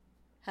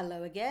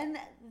Hello again.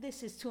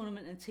 This is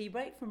Tournament and Tea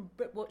Break from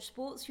Britwatch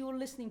Sports. You're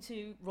listening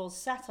to Ros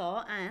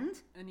Sattar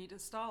Anita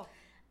Stahl.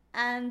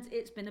 And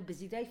it's been a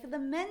busy day for the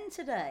men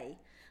today.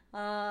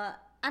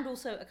 And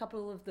also a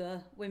couple of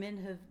the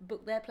women have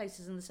booked their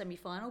places in the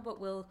semi-final, but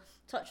we'll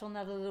touch on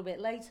that a little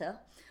bit later.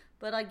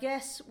 But I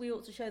guess we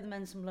ought to show the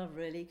men some love,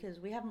 really, because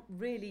we haven't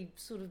really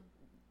sort of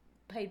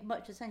paid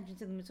much attention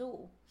to them at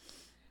all.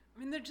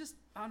 I mean, there just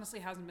honestly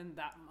hasn't been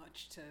that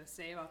much to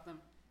say about them.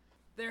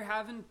 There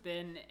haven't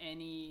been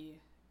any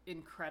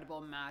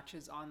incredible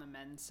matches on the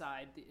men's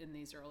side in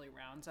these early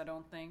rounds, I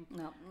don't think.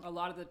 No. A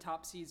lot of the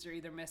top seeds are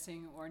either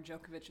missing, or in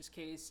Djokovic's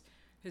case,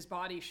 his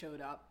body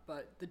showed up,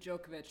 but the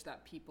Djokovic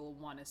that people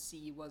want to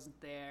see wasn't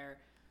there.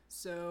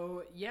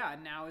 So, yeah,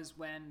 now is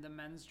when the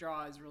men's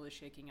draw is really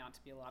shaking out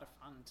to be a lot of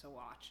fun to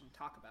watch and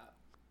talk about.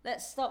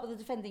 Let's start with the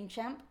defending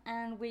champ,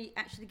 and we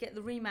actually get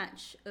the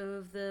rematch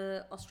of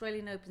the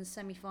Australian Open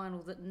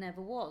semi-final that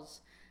never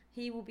was.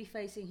 He will be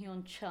facing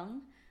Hyun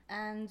Chung,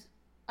 and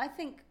I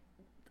think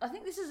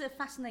this is a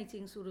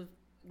fascinating sort of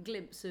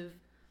glimpse of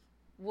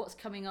what's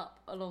coming up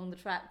along the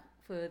track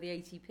for the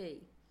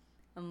ATP.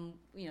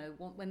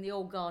 When the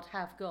old guard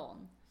have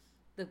gone,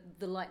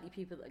 the likely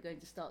people that are going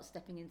to start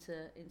stepping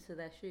into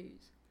their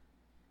shoes.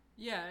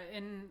 Yeah,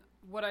 and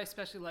what I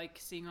especially like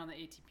seeing on the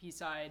ATP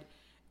side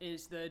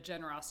is the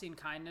generosity and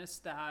kindness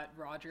that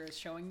Roger is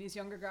showing these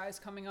younger guys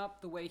coming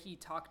up. The way he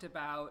talked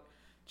about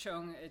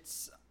Chung,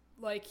 it's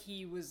like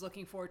he was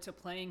looking forward to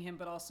playing him,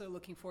 but also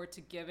looking forward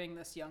to giving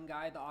this young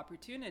guy the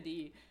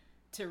opportunity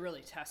to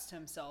really test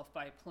himself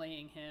by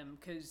playing him.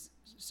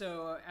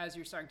 So as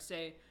you're starting to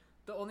say,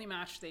 the only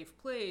match they've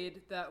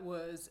played that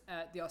was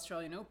at the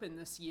Australian Open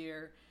this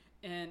year,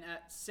 and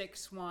at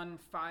 6-1,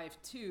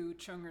 5-2,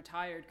 Chung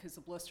retired because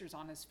the blisters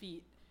on his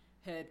feet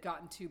had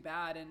gotten too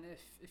bad. And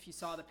if you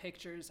saw the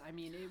pictures, I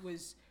mean, it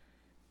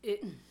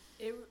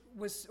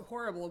was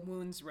horrible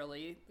wounds,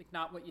 really, like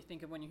not what you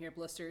think of when you hear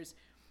blisters.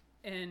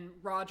 And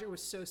Roger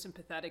was so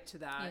sympathetic to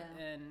that.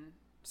 Yeah. And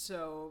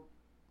so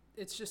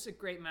it's just a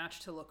great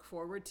match to look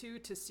forward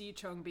to see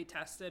Chung be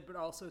tested, but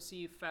also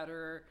see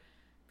Federer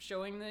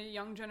showing the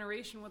young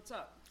generation what's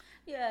up.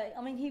 Yeah,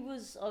 I mean, I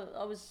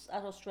was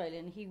at Australia,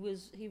 and he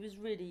was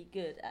really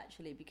good,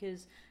 actually,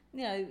 because,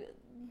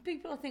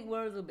 people I think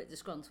were a little bit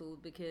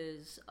disgruntled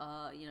because,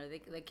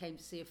 they came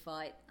to see a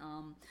fight.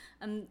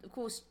 And of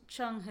course,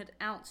 Chung had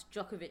out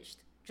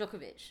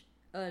Djokovic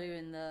earlier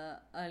in the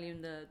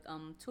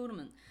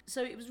tournament.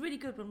 So it was really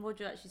good when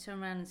Roger actually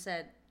turned around and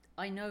said,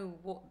 I know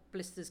what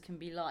blisters can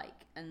be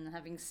like, and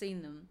having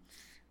seen them,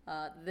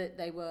 that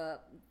they were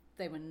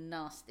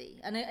nasty,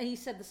 and he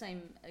said the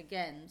same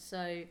again. So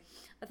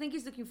I think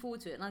he's looking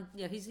forward to it, and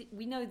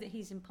we know that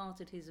he's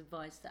imparted his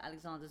advice to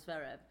Alexander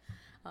Zverev.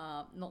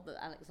 Not that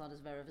Alexander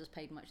Zverev has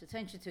paid much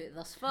attention to it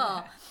thus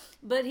far,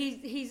 but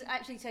he's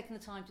actually taken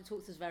the time to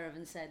talk to Zverev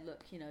and said,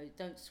 look,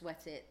 don't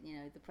sweat it.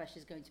 The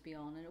pressure's going to be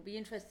on, and it'll be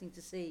interesting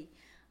to see.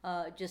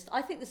 I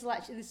think this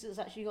has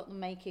actually got the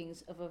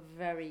makings of a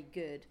very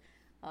good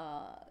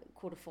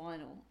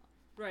quarterfinal.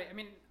 Right. I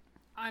mean,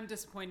 I'm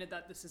disappointed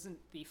that this isn't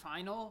the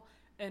final.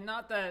 And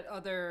not that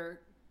other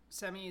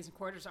semis and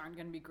quarters aren't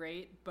going to be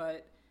great,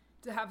 but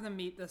to have them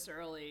meet this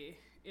early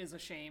is a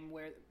shame,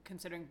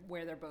 considering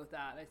where they're both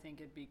at. I think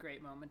it'd be a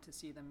great moment to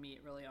see them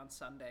meet really on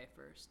Sunday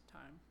first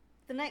time.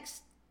 The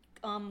next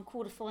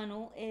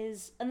quarterfinal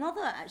is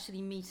another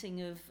actually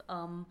meeting of,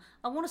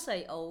 I want to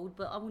say old,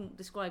 but I wouldn't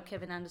describe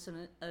Kevin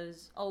Anderson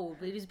as old.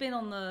 But he's been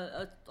on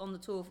the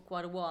tour for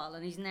quite a while,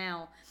 and he's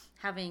now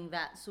having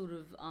that sort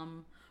of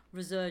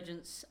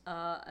resurgence,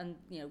 and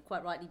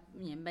quite rightly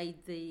made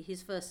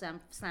his first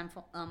slam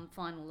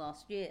final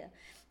last year.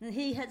 And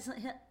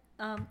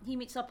he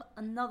meets up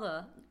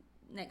another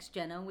next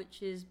genner,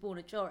 which is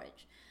Borna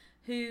Coric,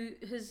 who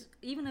has,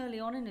 even early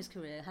on in his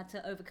career, had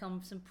to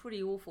overcome some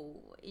pretty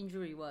awful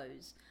injury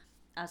woes,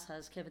 as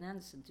has Kevin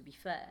Anderson, to be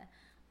fair.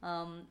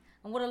 And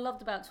what I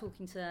loved about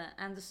talking to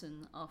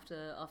Anderson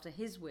after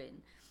his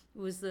win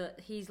was that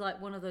he's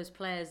like one of those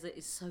players that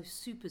is so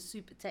super,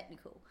 super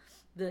technical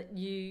that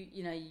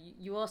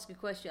you ask a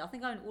question. I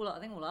think all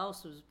I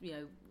asked was,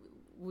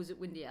 was it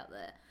windy out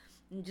there?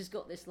 And just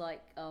got this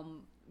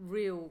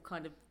real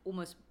kind of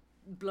almost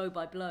blow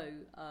by blow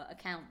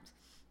account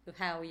of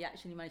how he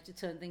actually managed to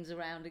turn things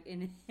around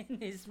in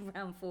his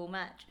round 4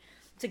 match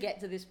to get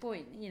to this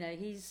point.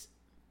 He's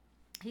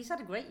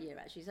had a great year,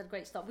 actually. He's had a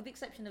great start, with the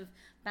exception of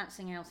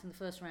bouncing out in the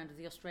first round of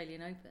the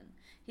Australian Open.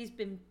 He's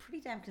been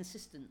pretty damn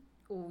consistent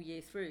all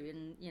year through,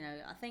 and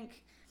I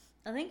think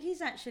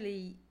he's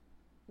actually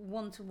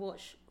one to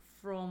watch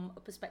from a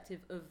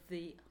perspective of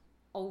the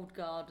old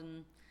guard,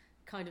 and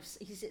kind of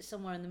he sits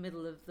somewhere in the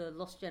middle of the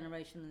lost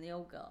generation and the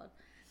old guard.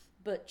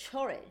 But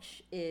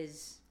Coric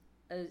is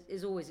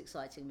always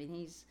exciting. I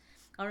mean,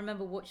 I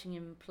remember watching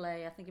him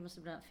play. I think he must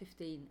have been about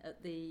 15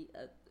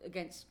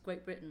 against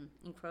Great Britain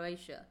in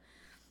Croatia,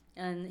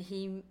 and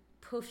he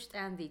pushed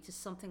Andy to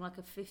something like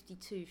a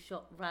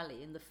 52-shot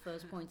rally in the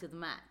first point of the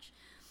match.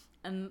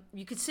 And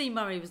you could see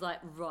Murray was like,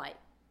 right,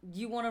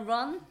 you want to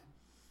run?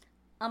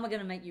 I'm going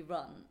to make you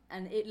run.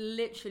 And it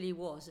literally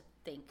was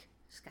think,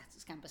 scatter,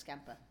 scamper,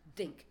 scamper,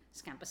 dink,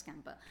 scamper,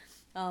 scamper.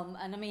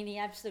 And I mean, he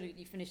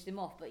absolutely finished him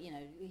off. But you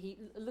know, he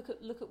look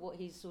at what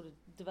he's sort of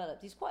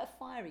developed. He's quite a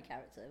fiery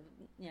character.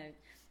 You know,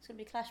 it's going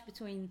to be a clash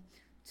between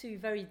two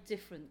very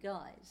different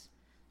guys.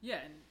 Yeah,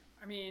 and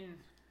I mean,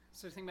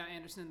 so the thing about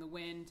Anderson and the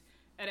wind.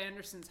 At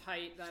Anderson's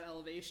height, that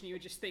elevation, you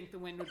would just think the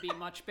wind would be a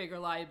much bigger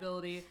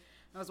liability.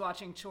 I was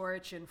watching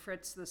Coric and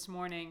Fritz this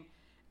morning,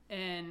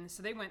 and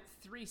so they went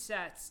 3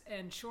 sets,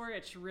 and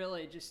Coric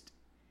really just,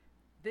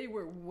 they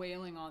were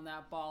wailing on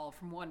that ball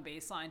from one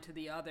baseline to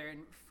the other,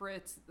 and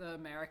Fritz, the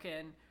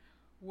American,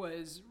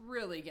 was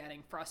really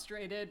getting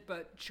frustrated,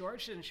 but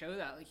Coric didn't show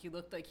that. Like, he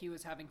looked like he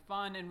was having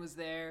fun and was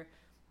there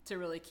to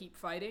really keep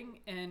fighting,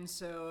 and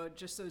so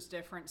just those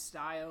different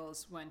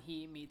styles when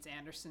he meets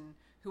Anderson,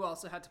 who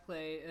also had to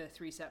play a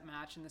 3-set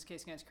match, in this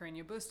case against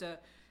Carreño Busta,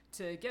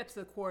 to get to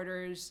the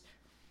quarters.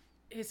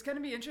 It's going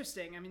to be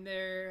interesting. I mean,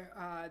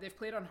 they've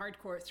played on hard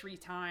court 3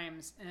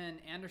 times, and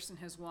Anderson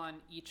has won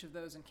each of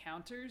those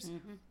encounters.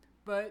 Mm-hmm.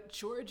 But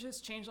George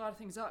has changed a lot of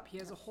things up. He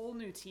has a whole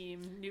new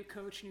team, new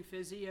coach, new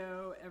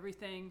physio,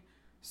 everything.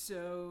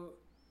 So,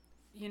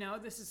 you know,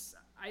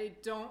 I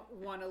don't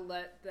want to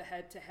let the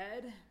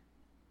head-to-head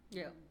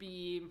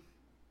be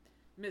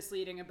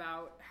misleading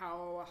about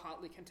how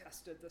hotly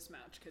contested this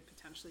match could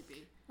potentially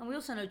be. And we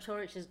also know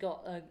Coric has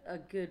got a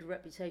good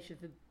reputation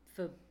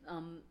for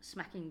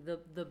smacking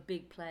the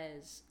big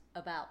players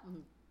about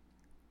and,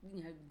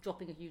 you know,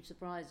 dropping a huge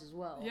surprise as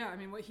well. Yeah, I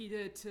mean, what he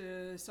did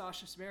to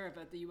Sasha Zverev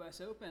at the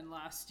U.S. Open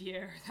last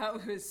year,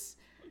 that was...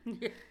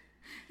 I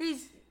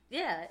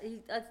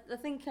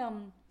think...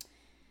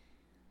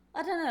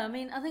 I don't know. I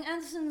mean, I think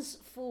Anderson's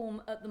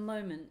form at the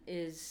moment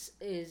is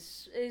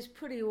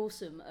pretty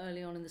awesome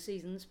early on in the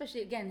season.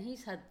 Especially, again,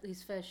 he's had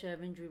his fair share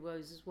of injury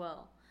woes as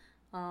well.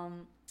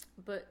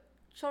 But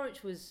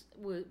Coric was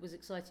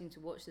exciting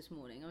to watch this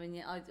morning. I mean,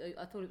 yeah,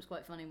 I thought it was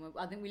quite funny.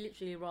 I think we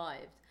literally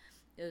arrived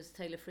as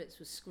Taylor Fritz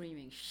was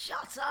screaming,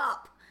 "Shut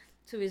up!"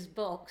 to his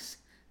box.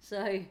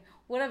 So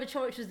whatever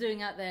Coric was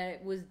doing out there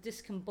was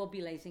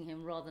discombobulating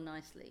him rather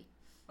nicely.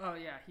 Oh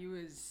yeah, he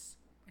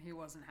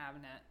wasn't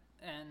having it,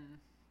 and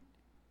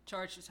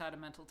Coric just had a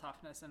mental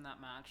toughness in that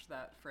match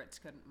that Fritz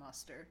couldn't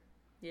muster.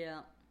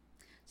 Yeah.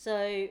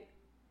 So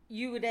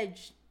you would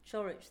edge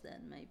Coric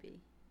then, maybe?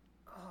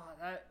 Oh,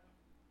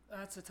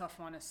 that's a tough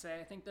one to say.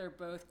 I think they're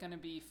both going to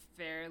be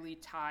fairly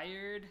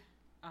tired.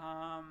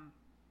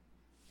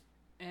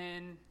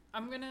 And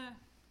I'm gonna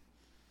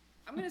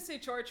say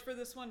Coric for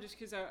this one just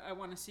because I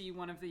want to see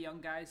one of the young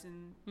guys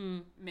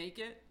make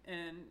it.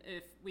 And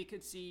if we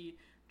could see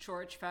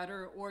Coric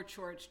Federer or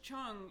Coric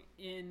Chung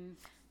in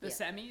the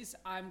semis,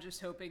 I'm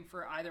just hoping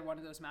for either one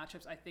of those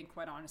matchups. I think,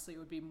 quite honestly, it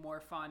would be more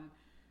fun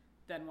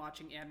than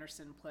watching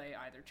Anderson play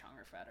either Chung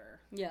or Federer.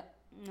 Yeah,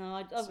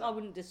 no, I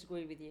wouldn't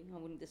disagree with you.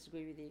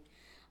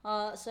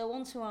 So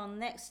on to our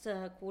next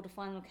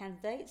quarterfinal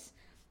candidates.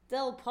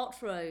 Del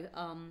Potro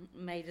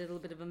made a little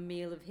bit of a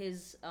meal of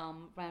his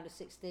round of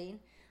 16,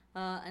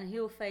 and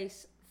he'll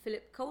face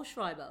Philip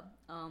Kohlschreiber,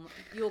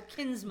 your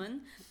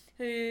kinsman,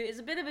 who is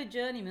a bit of a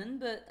journeyman,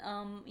 but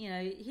you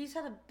know, he's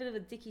had a bit of a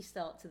dicky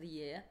start to the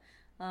year.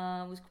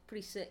 Was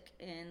pretty sick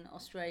in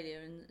Australia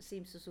and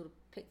seems to sort of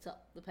picked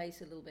up the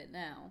pace a little bit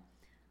now.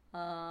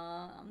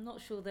 I'm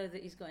not sure though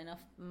that he's got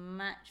enough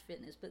match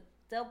fitness, but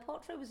Del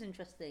Potro was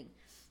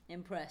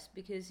impressed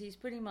because he's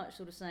pretty much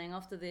sort of saying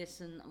after this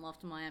and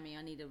after Miami,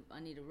 I need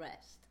a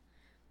rest.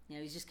 You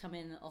know, he's just come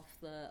in off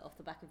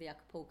the back of the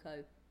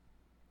Acapulco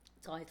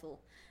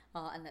title,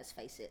 and let's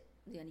face it,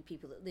 the only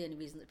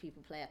reason that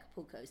people play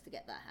Acapulco is to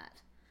get that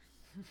hat.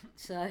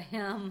 So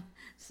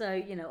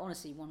you know,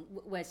 honestly,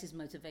 where's his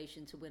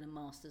motivation to win a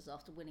Masters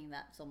after winning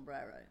that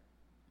sombrero?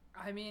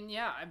 I mean,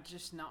 yeah, I'm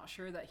just not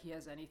sure that he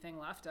has anything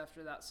left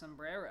after that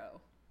sombrero.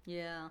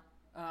 Yeah.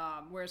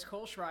 Whereas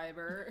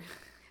Kohlschreiber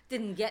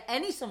didn't get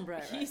any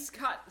sombrero. He's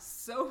got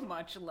so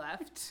much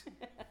left.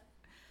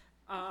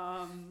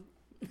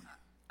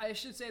 I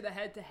should say the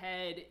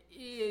head-to-head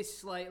is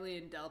slightly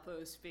in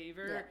Delpo's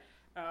favor,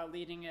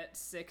 leading at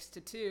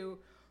 6-2.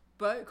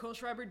 But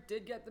Kohlschreiber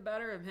did get the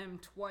better of him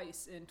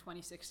twice in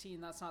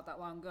 2016. That's not that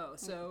long ago.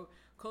 So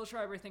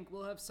Kohlschreiber, I think,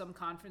 will have some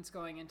confidence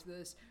going into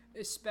this,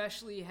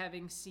 especially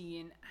having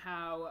seen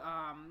how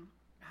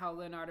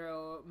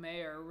Leonardo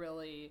Mayer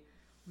really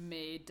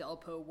made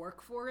Delpo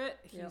work for it.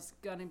 He's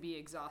going to be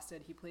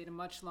exhausted. He played a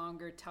much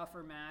longer,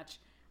 tougher match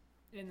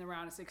in the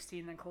round of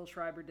 16 than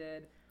Kohlschreiber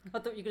did. I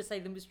thought you were going to say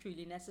them was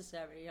truly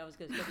necessary. I was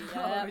going to say,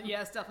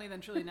 yes, definitely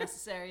then truly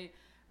necessary.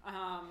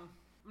 I'm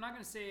not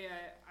going to say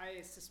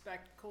I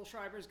suspect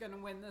Kohlschreiber's going to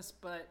win this,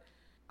 but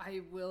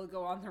I will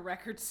go on the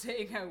record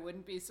saying I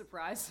wouldn't be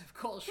surprised if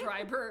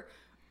Kohlschreiber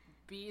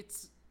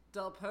beats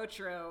Del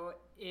Potro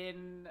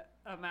in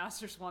a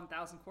Masters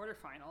 1000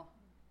 quarterfinal.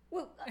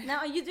 Well, now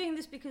are you doing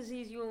this because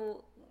he's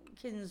your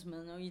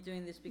kinsman, or are you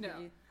doing this because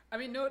No. I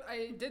mean, no,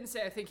 I didn't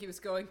say I think he was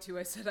going to.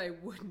 I said I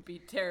wouldn't be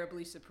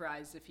terribly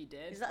surprised if he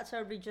did. Is that a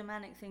terribly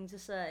Germanic thing to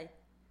say?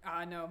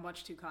 No,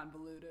 much too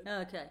convoluted.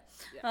 Okay.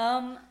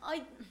 Yeah.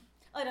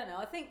 I don't know.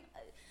 I think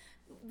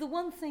The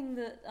one thing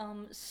that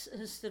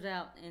has stood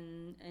out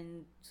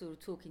in sort of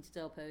talking to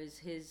Delpo is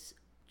his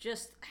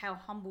just how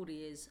humbled he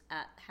is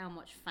at how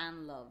much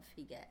fan love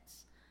he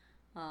gets,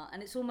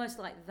 and it's almost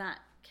like that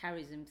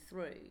carries him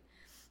through.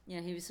 You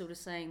know, he was sort of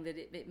saying that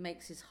it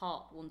makes his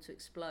heart want to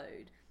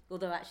explode.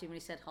 Although actually, when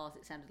he said heart,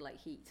 it sounded like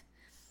heat,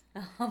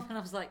 and I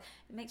was like,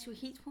 it makes your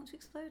heat want to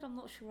explode. I'm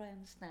not sure I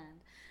understand,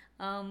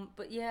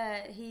 but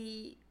yeah,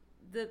 he's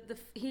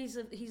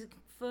a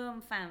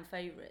firm fan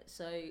favourite.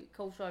 So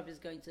Cole Schreiber is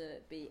going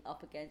to be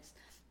up against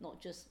not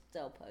just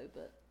Delpo,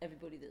 but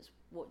everybody that's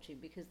watching,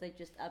 because they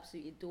just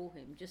absolutely adore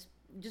him. Just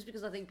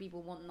because I think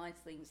people want nice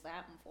things to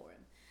happen for him.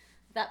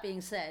 That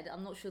being said,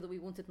 I'm not sure that we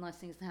wanted nice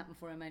things to happen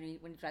for him only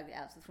when he dragged it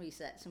out to 3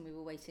 sets and we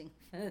were waiting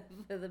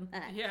for the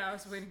match. Yeah, I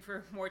was waiting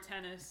for more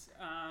tennis.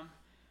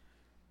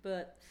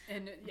 That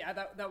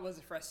was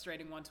a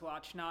frustrating one to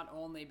watch, not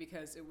only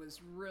because it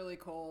was really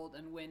cold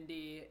and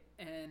windy,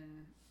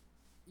 and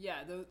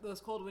those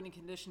cold, windy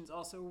conditions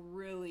also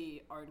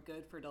really aren't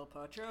good for Del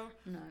Potro.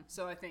 No.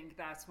 So I think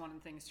that's one of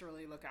the things to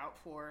really look out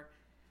for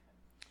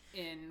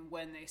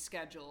when they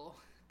schedule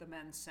the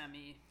men's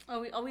semi.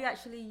 Are we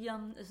actually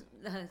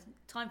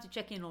time to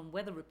check in on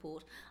weather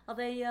report? Are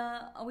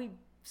we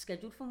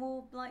scheduled for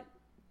more like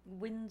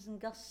winds and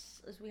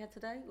gusts as we had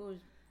today, or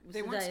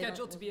they weren't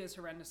scheduled to be as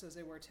horrendous as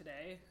they were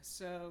today?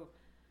 So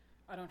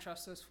I don't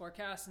trust those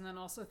forecasts. And then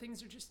also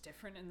things are just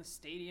different in the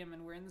stadium,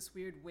 and we're in this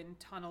weird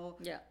wind tunnel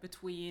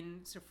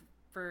between. So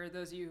for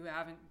those of you who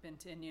haven't been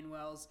to Indian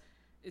Wells,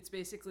 it's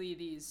basically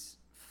these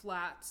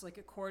flats, like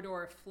a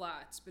corridor of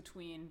flats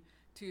between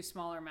two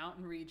smaller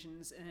mountain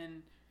regions,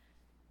 and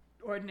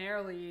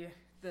ordinarily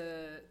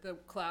the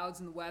clouds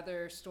and the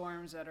weather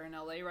storms that are in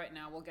LA right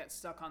now will get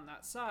stuck on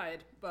that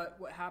side. But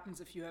what happens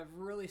if you have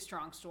really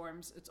strong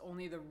storms, it's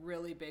only the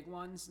really big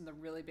ones and the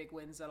really big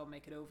winds that'll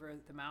make it over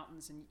the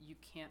mountains, and you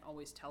can't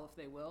always tell if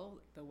they will.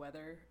 The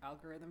weather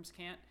algorithms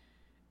can't,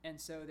 and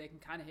so they can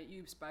kind of hit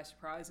you by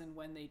surprise, and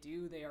when they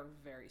do, they are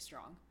very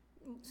strong.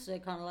 So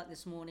kind of like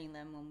this morning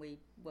then, when we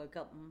woke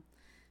up and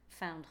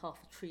found half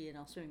a tree in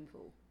our swimming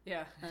pool.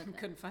 Yeah, okay.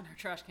 Couldn't find our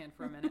trash can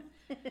for a minute.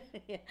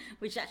 Yeah,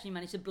 which actually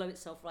managed to blow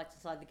itself right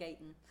inside the gate.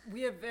 And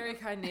we have very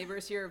kind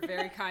neighbors here,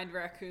 very kind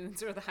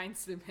raccoons, or the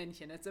Heinz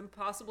Dominion. It's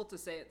impossible to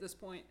say at this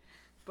point,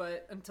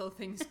 but until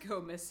things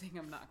go missing,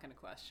 I'm not going to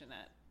question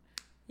it.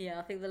 Yeah,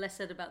 I think the less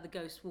said about the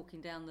ghost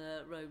walking down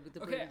the road with the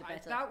broom, the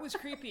better. That was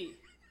creepy.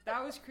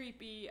 That was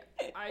creepy.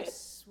 I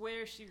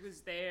swear she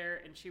was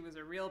there and she was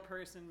a real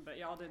person, but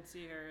y'all didn't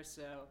see her.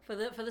 So for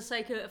the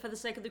sake of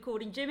the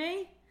recording,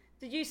 Jimmy,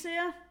 did you see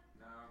her?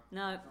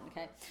 No.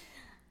 Okay.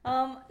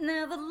 Now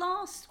the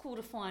last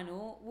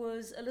quarterfinal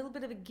was a little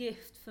bit of a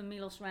gift for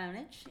Milos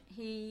Raonic.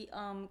 He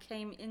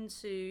came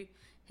into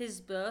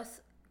his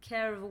berth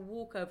care of a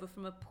walkover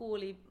from a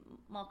poorly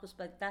Marcos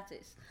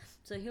Baghdatis.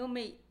 So he'll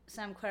meet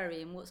Sam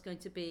Querrey in what's going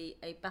to be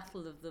a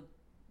battle of the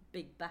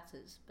big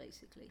batters,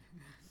 basically.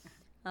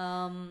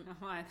 Oh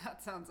my,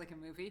 that sounds like a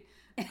movie.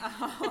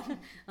 And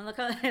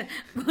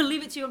we'll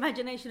leave it to your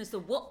imagination as to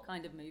what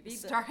kind of movie.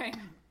 Starring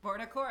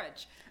Borna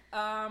Koric.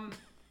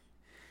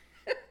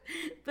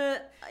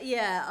 But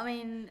yeah, I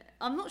mean,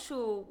 I'm not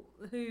sure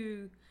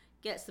who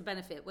gets the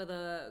benefit,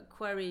 whether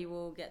Querrey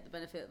will get the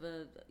benefit of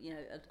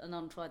an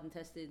untried and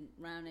tested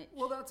Raonic.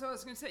 Well, that's what I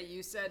was going to say.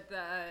 You said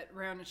that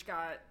Raonic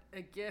got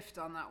a gift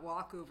on that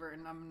walkover,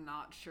 and I'm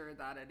not sure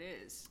that it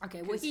is.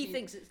 Okay, well, he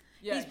thinks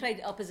he's played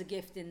it up as a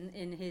gift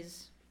in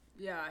his...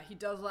 Yeah, he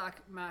does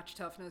lack match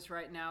toughness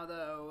right now,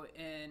 though,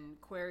 and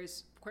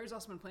Querrey's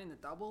also been playing the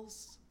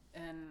doubles,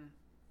 and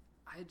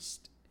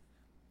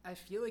I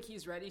feel like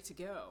he's ready to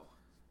go.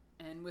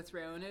 And with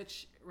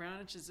Raonic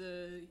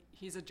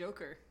he's a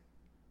joker.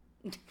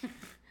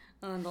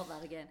 Oh, not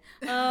that again.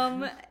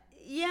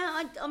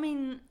 Yeah, I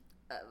mean,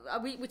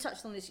 we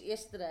touched on this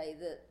yesterday,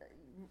 that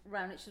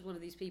Raonic is one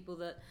of these people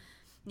that,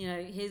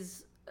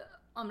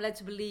 I'm led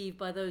to believe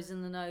by those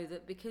in the know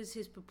that because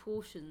his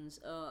proportions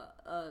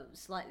are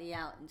slightly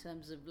out in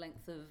terms of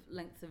length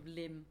of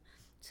limb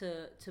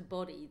to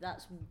body,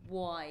 that's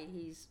why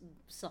he's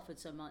suffered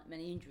so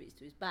many injuries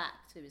to his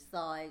back, to his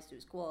thighs, to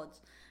his quads.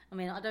 I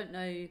mean, I don't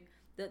know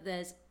that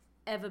there's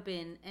ever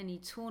been any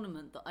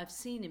tournament that I've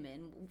seen him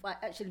in,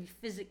 actually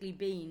physically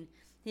been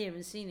here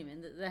and seen him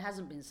in, that there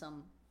hasn't been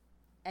some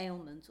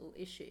ailment or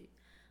issue.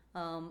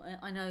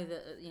 I know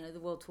that the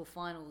World Tour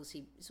Finals,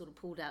 he sort of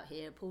pulled out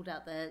here, pulled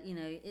out there.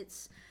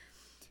 It's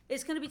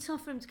going to be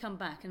tough for him to come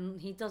back, and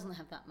he doesn't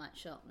have that match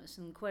sharpness.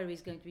 And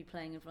Querrey's going to be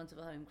playing in front of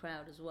a home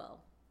crowd as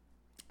well.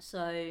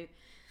 So,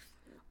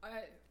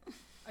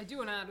 I do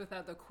want to add with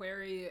that, though,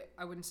 Querrey,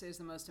 I wouldn't say is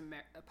the most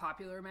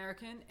popular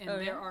American, and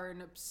there are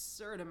an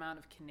absurd amount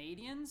of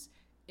Canadians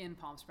in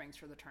Palm Springs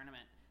for the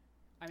tournament.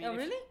 I mean,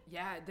 really?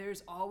 Yeah,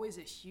 there's always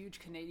a huge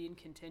Canadian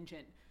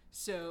contingent.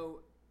 So,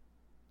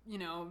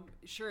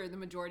 sure, the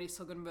majority is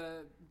still going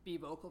to be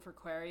vocal for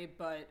Querrey,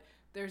 but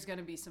there's going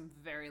to be some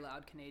very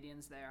loud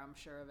Canadians there, I'm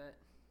sure of it.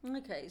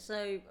 Okay,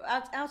 so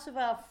out of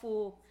our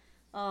 4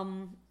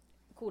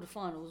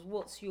 quarterfinals,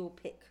 what's your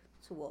pick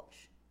to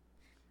watch?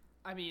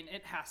 I mean,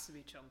 it has to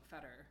be Chung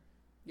Federer.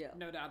 Yeah.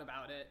 No doubt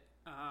about it.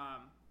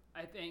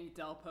 I think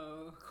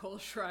Delpo,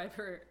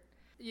 Kohlschreiber,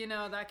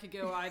 that could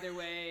go either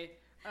way.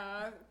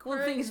 One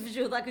thing is for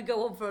sure, that could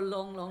go on for a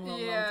long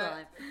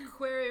time.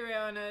 Query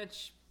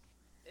Raonic,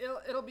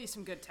 it'll be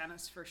some good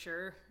tennis for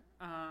sure.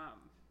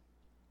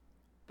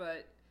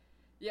 But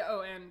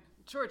yeah, and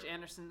George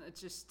Anderson,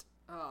 it's just,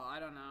 I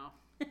don't know.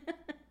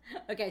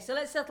 Okay, so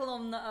let's settle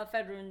on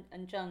Federer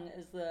and Chung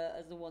as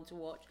the one to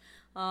watch.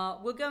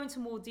 We'll go into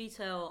more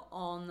detail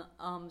on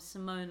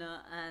Simona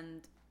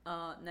and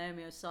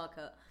Naomi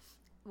Osaka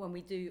when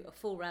we do a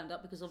full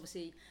roundup, because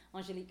obviously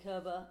Angelique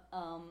Kerber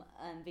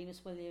and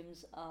Venus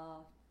Williams,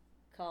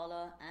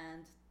 Carla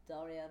and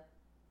Daria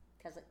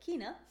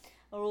Kasatkina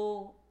are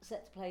all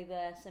set to play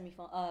their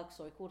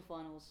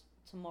quarterfinals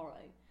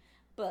tomorrow.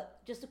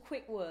 But just a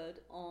quick word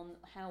on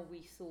how we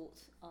thought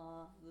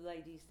the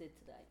ladies did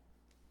today.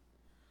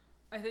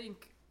 I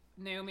think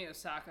Naomi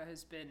Osaka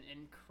has been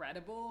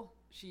incredible.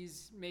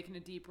 She's making a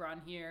deep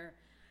run here,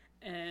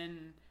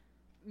 and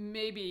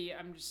maybe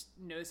I'm just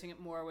noticing it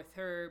more with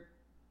her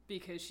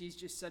because she's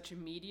just such a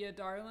media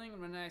darling.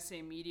 And when I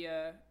say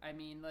media, I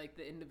mean like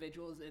the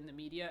individuals in the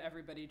media.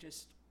 Everybody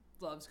just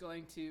loves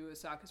going to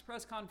Osaka's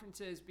press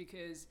conferences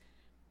because,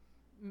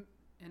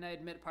 and I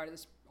admit part of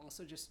this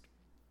also just,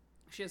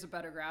 she has a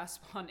better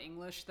grasp on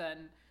English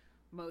than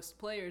most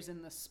players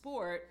in the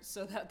sport,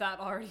 so that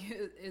already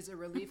is a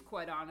relief,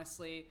 quite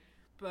honestly.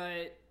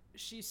 But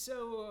she's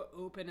so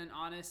open and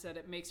honest that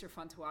it makes her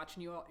fun to watch,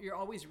 and you're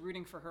always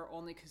rooting for her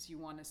only because you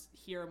want to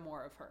hear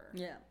more of her.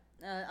 Yeah,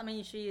 I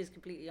mean, she is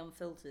completely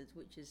unfiltered,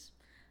 which is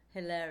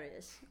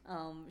hilarious.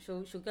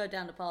 She'll go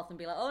down the path and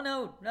be like, "Oh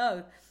no,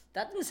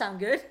 that didn't sound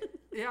good."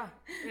 Yeah,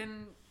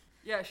 and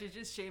yeah, she's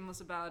just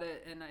shameless about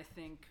it, and I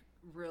think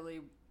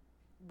really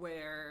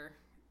where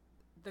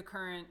the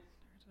current,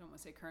 I don't want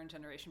to say current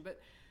generation,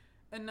 but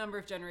a number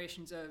of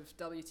generations of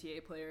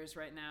WTA players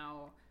right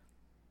now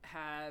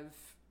have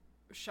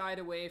shied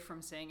away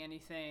from saying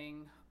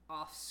anything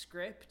off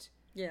script.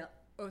 Yeah.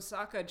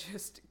 Osaka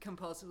just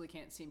compulsively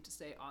can't seem to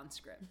stay on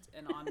script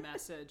and on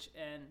message,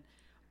 and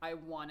I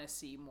want to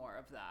see more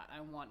of that.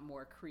 I want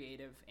more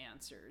creative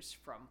answers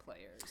from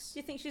players. Do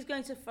you think she's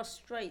going to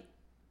frustrate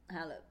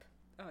Halep?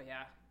 Oh,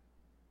 yeah.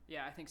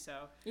 Yeah, I think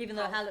so. Even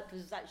though Halep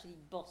was actually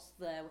bossed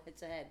there head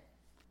to head.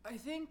 I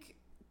think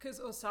because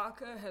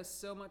Osaka has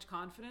so much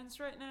confidence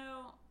right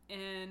now,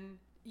 and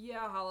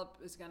yeah,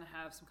 Halep is going to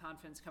have some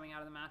confidence coming out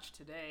of the match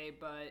today,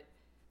 but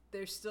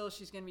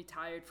she's going to be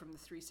tired from the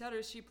 3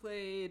 setters she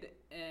played,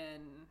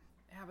 and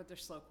yeah, but they're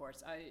slow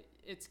courts.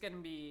 It's going to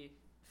be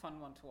a fun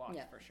one to watch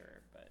for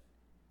sure. But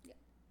yeah.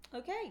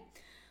 Okay,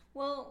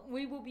 well,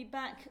 we will be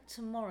back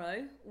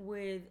tomorrow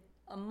with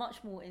a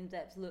much more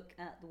in-depth look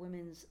at the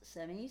women's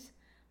semis.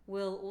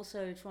 We'll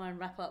also try and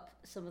wrap up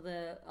some of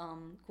the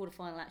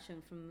quarterfinal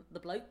action from the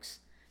blokes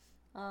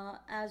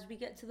as we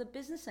get to the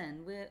business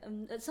end. We're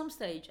at some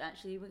stage,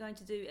 actually, we're going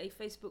to do a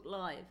Facebook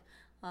Live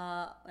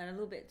and a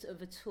little bit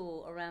of a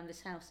tour around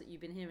this house that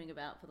you've been hearing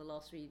about for the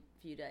last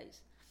few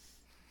days,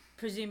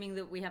 presuming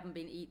that we haven't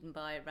been eaten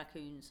by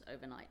raccoons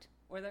overnight.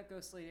 Or that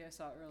ghost lady I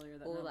saw earlier.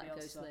 Or that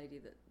ghost lady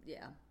that,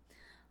 yeah.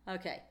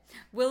 Okay,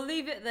 we'll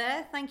leave it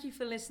there. Thank you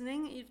for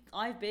listening.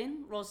 I've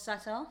been Ros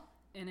Sattar.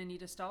 And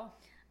Anita Stahl.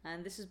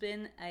 And this has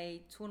been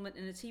a tournament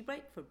in a tea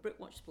break for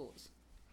BritWatch Sports.